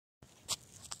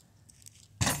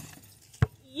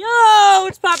Yo,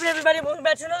 what's poppin', everybody? Welcome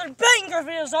back to another banger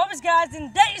video. As always, guys, and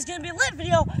today is gonna be a lit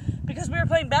video because we are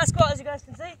playing basketball, as you guys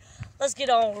can see. Let's get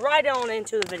right on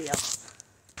into the video.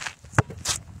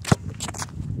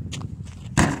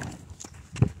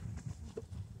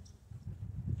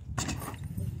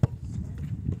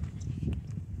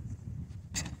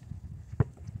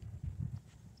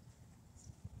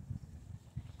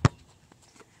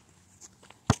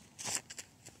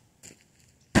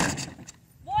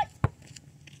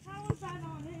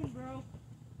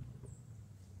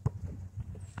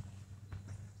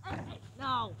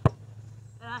 No,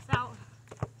 that's out.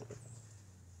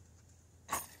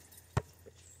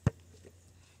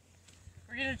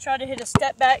 We're gonna try to hit a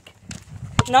step back,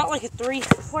 not like a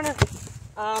three-pointer,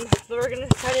 but we're gonna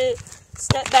try to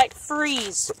step back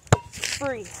freeze,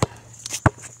 free.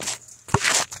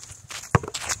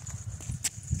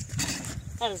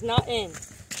 That is not in.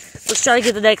 Let's try to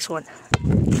get the next one.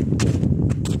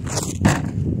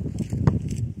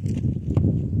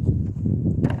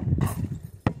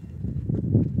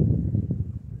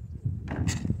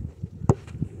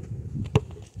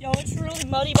 Yo, it's really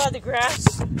muddy by the grass,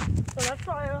 so that's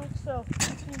why so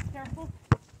be careful.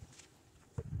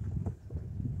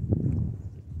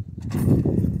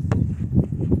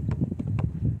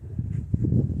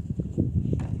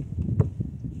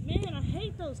 Man, I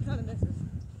hate those kind of misses.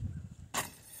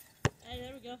 Hey,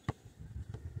 there we go.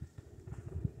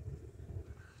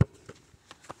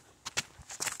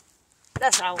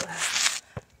 That's out.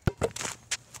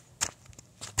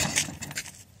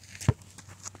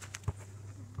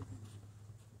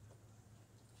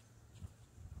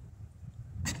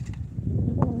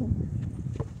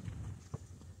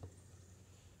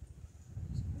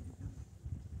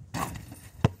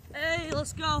 Hey,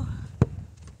 let's go.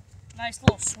 Nice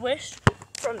little swish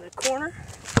from the corner.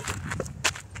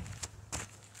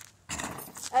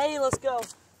 Hey, let's go.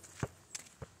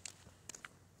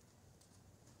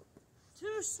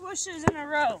 2 swishes in a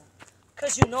row.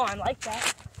 Because you know I'm like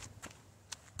that.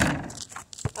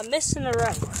 I'm missing a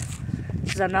row.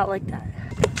 Because I'm not like that.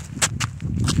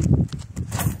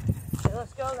 Okay,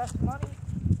 let's go. That's money.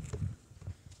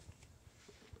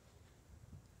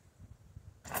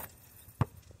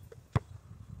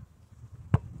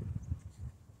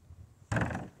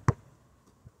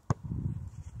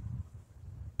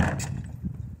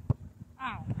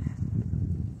 Ow.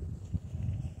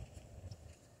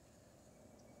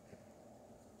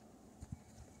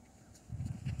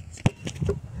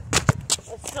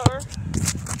 Let's start.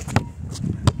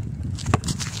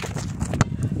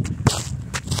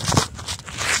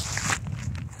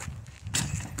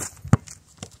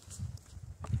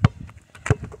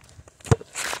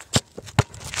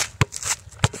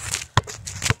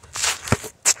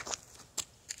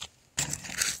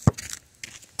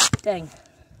 Dang.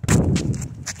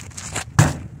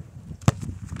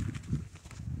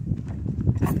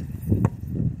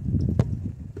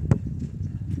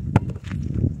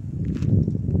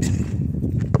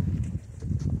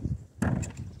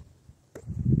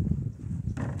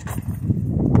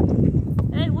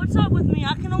 Hey, what's up with me?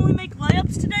 I can only make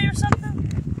layups today or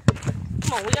something?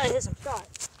 Come on, we gotta hit some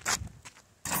shots.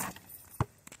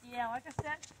 Yeah, like I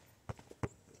said.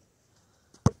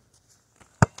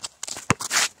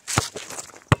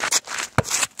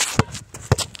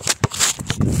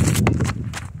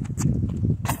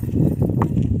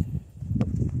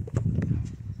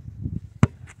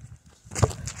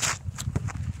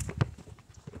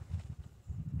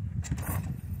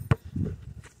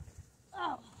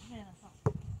 Oh, man, that's not.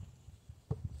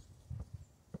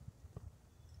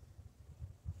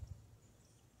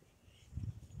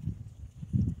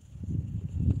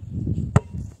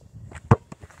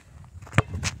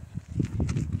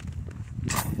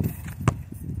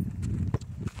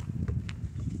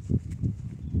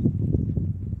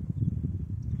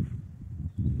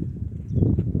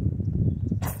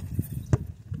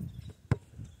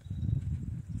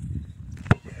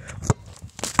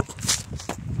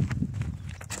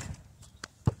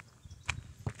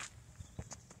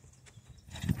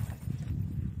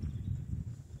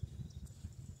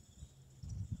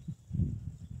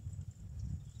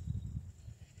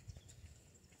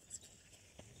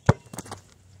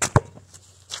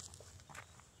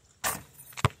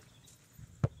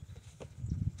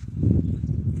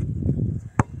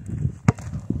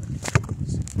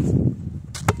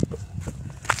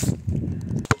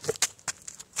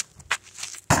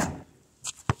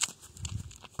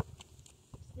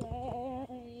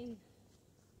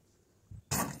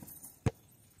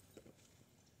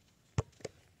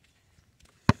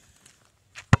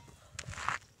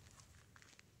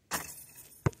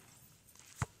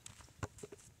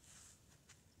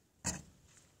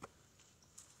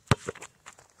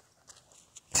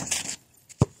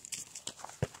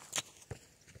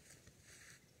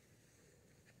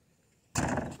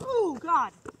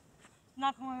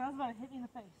 not gonna lie, that was about to hit me in the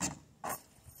face.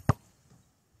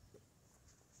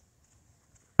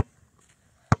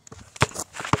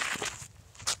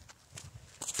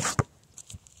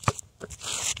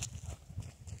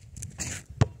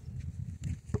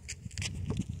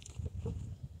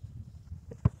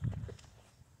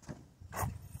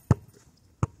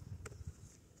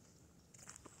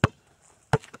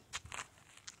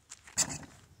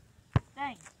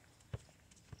 Dang.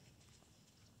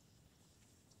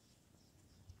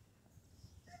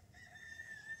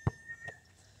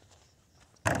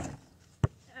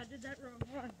 I did that wrong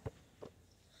one.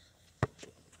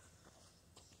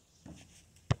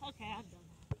 Okay, I'm done.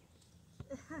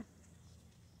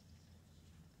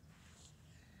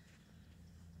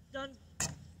 Done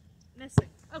missing.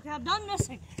 Okay, I'm done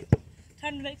missing.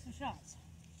 Time to make some shots.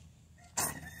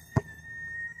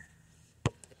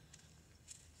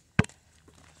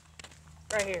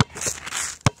 Right here.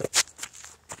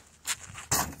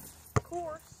 Of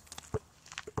course.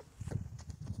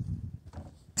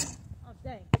 Oh,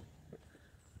 dang.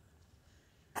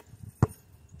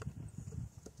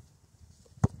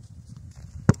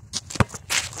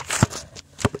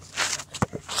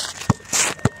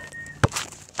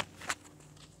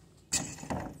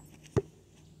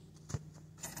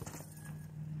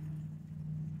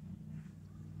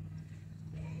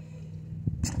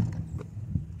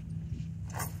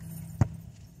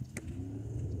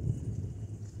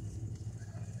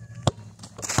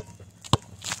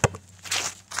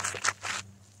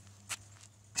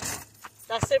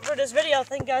 That's it for this video.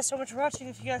 Thank you guys so much for watching.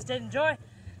 If you guys did enjoy,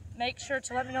 make sure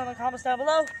to let me know in the comments down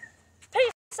below.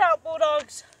 Peace out,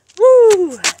 Bulldogs.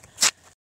 Woo!